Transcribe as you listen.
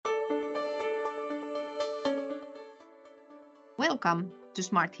Welcome to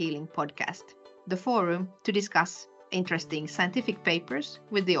Smart Healing Podcast, the forum to discuss interesting scientific papers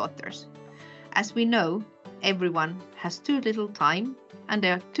with the authors. As we know, everyone has too little time and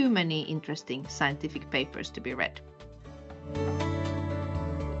there are too many interesting scientific papers to be read.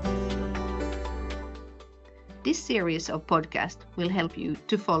 This series of podcasts will help you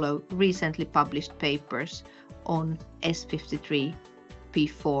to follow recently published papers on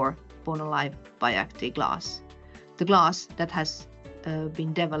S53P4 bone alive bioactive glass, the glass that has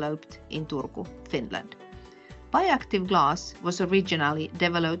been developed in Turku, Finland. Bioactive glass was originally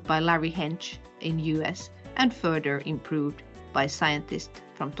developed by Larry Hench in US and further improved by scientists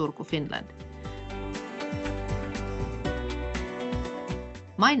from Turku, Finland.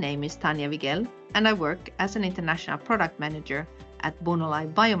 My name is Tanja Vigel and I work as an international product manager at Bone Alive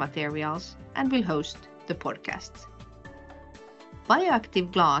Biomaterials and will host the podcasts.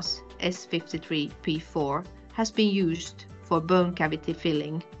 Bioactive glass S53P4 has been used for bone cavity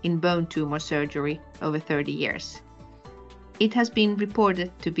filling in bone tumor surgery over 30 years. It has been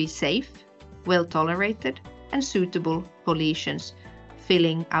reported to be safe, well tolerated, and suitable for lesions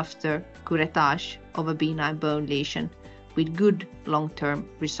filling after curettage of a benign bone lesion with good long-term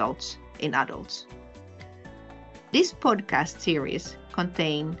results in adults. This podcast series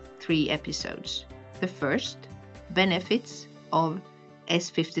contains 3 episodes. The first, benefits of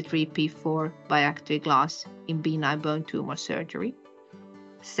S53P4 bioactive glass in benign bone tumor surgery.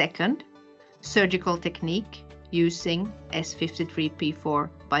 Second, surgical technique using S53P4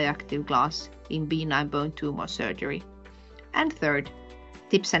 bioactive glass in benign bone tumor surgery. And third,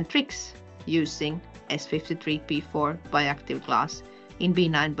 tips and tricks using S53P4 bioactive glass in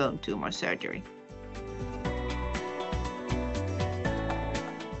benign bone tumor surgery.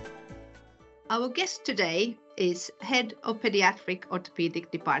 Our guest today is Head of Pediatric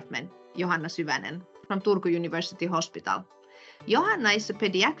Orthopedic Department, Johanna Syvänen from Turku University Hospital. Johanna is a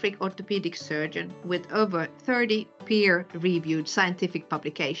pediatric orthopedic surgeon with over 30 peer-reviewed scientific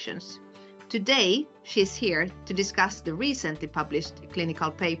publications. Today, she is here to discuss the recently published clinical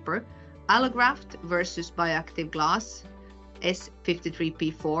paper, Allograft Versus Bioactive Glass,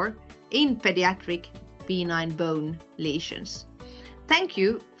 S53P4, in Pediatric Benign Bone Lesions. Thank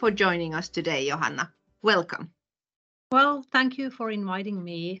you for joining us today, Johanna. Welcome. Well, thank you for inviting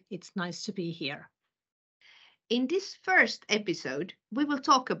me. It's nice to be here. In this first episode, we will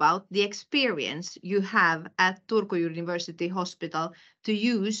talk about the experience you have at Turku University Hospital to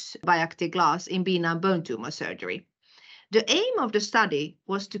use bioactive glass in benign bone tumor surgery. The aim of the study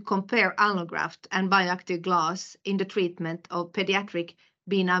was to compare allograft and bioactive glass in the treatment of pediatric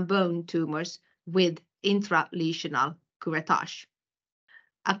benign bone tumors with intralesional curettage.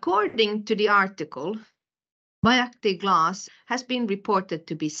 According to the article, bioactive glass has been reported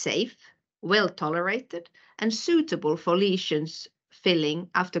to be safe, well tolerated, and suitable for lesions filling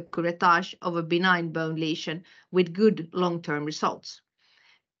after curettage of a benign bone lesion with good long-term results.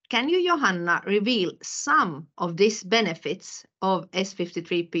 Can you, Johanna, reveal some of these benefits of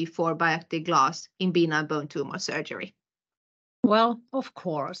S53P4 bioactive glass in benign bone tumor surgery? Well, of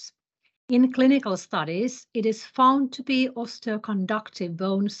course. In clinical studies, it is found to be osteoconductive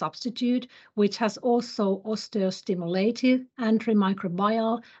bone substitute, which has also osteostimulative,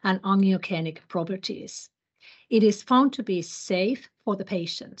 antimicrobial, and angiogenic properties. It is found to be safe for the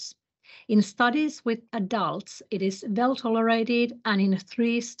patients. In studies with adults, it is well tolerated, and in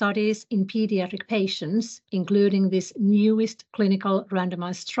 3 studies in pediatric patients, including this newest clinical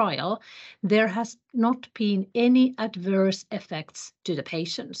randomized trial, there has not been any adverse effects to the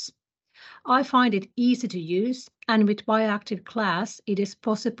patients. I find it easy to use, and with bioactive glass, it is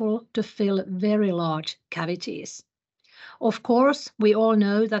possible to fill very large cavities. Of course, we all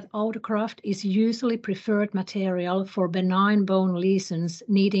know that allograft is usually preferred material for benign bone lesions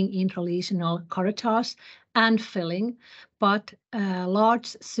needing intralesional curettage and filling, but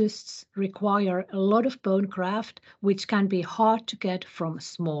large cysts require a lot of bone graft, which can be hard to get from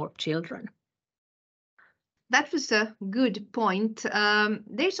small children. That was a good point.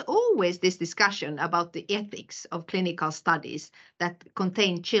 There's always this discussion about the ethics of clinical studies that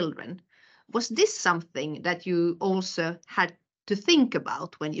contain children. Was this something that you also had to think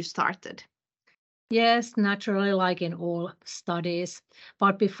about when you started? Yes, naturally, like in all studies.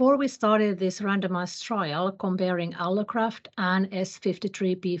 But before we started this randomized trial comparing allograft and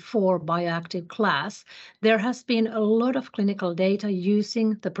S53P4 bioactive glass, there has been a lot of clinical data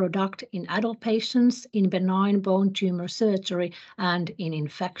using the product in adult patients in benign bone tumor surgery and in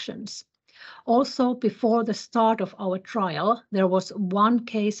infections. Also, before the start of our trial, there was one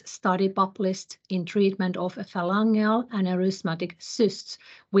case study published in treatment of phalangeal and aneurysmatic cysts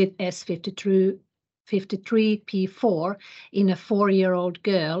with S53 S53P4 in a 4-year-old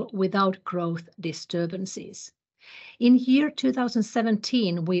girl without growth disturbances. In year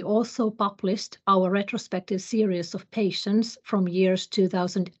 2017, we also published our retrospective series of patients from years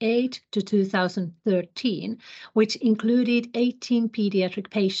 2008 to 2013, which included 18 pediatric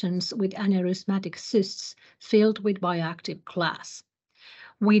patients with aneurysmatic cysts filled with bioactive glass.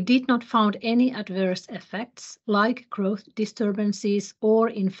 We did not find any adverse effects like growth disturbances or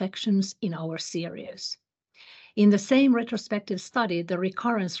infections in our series. In the same retrospective study, the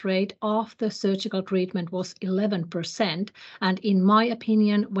recurrence rate after surgical treatment was 11%, and in my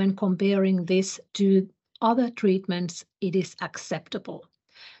opinion, when comparing this to other treatments, it is acceptable.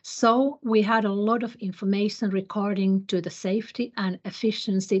 So we had a lot of information regarding to the safety and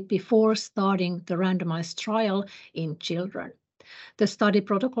efficiency before starting the randomized trial in children. The study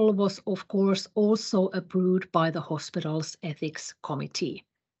protocol was, of course, also approved by the hospital's ethics committee.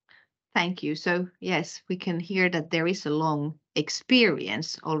 Thank you. So yes, we can hear that there is a long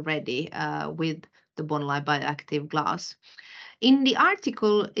experience already with the Bonli bioactive glass. In the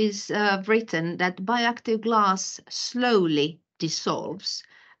article is written that bioactive glass slowly dissolves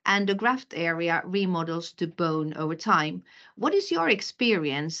and the graft area remodels to bone over time. What is your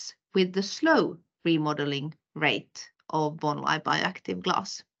experience with the slow remodeling rate of Bonli bioactive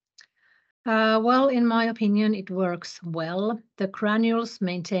glass? Well, in my opinion, it works well. The granules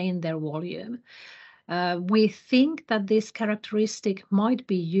maintain their volume. We think that this characteristic might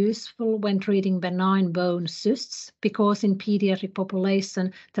be useful when treating benign bone cysts because in pediatric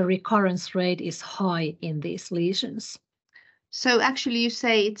population, the recurrence rate is high in these lesions. So actually you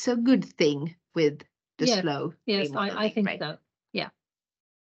say it's a good thing with the slow remodeling I think rate. so. Yeah.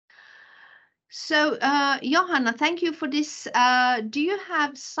 So, Johanna, thank you for this. Do you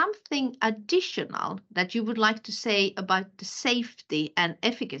have something additional that you would like to say about the safety and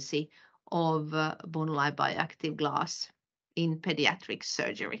efficacy of Bonli bioactive glass in pediatric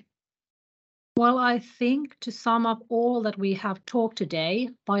surgery? Well, I think to sum up all that we have talked today,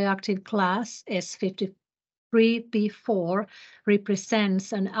 bioactive glass S53P4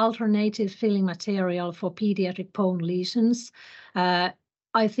 represents an alternative filling material for pediatric bone lesions.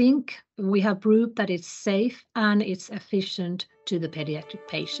 I think we have proved that it's safe and it's efficient to the pediatric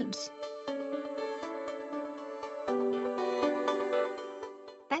patients.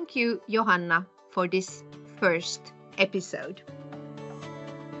 Thank you, Johanna, for this first episode.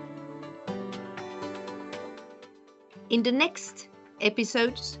 In the next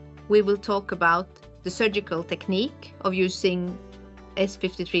episodes, we will talk about the surgical technique of using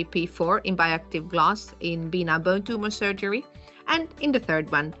S53P4 in bioactive glass in benign bone tumor surgery. And in the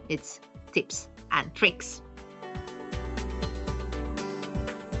third one, it's tips and tricks.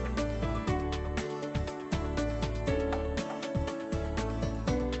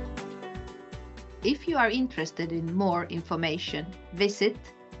 If you are interested in more information, visit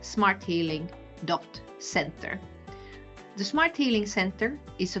smarthealing.center. The Smart Healing Center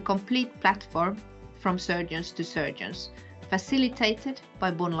is a complete platform from surgeons to surgeons, facilitated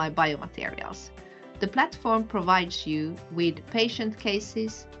by Bonli Biomaterials. The platform provides you with patient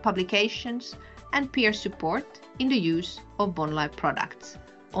cases, publications, and peer support in the use of Bonli products,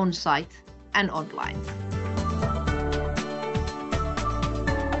 on-site and online.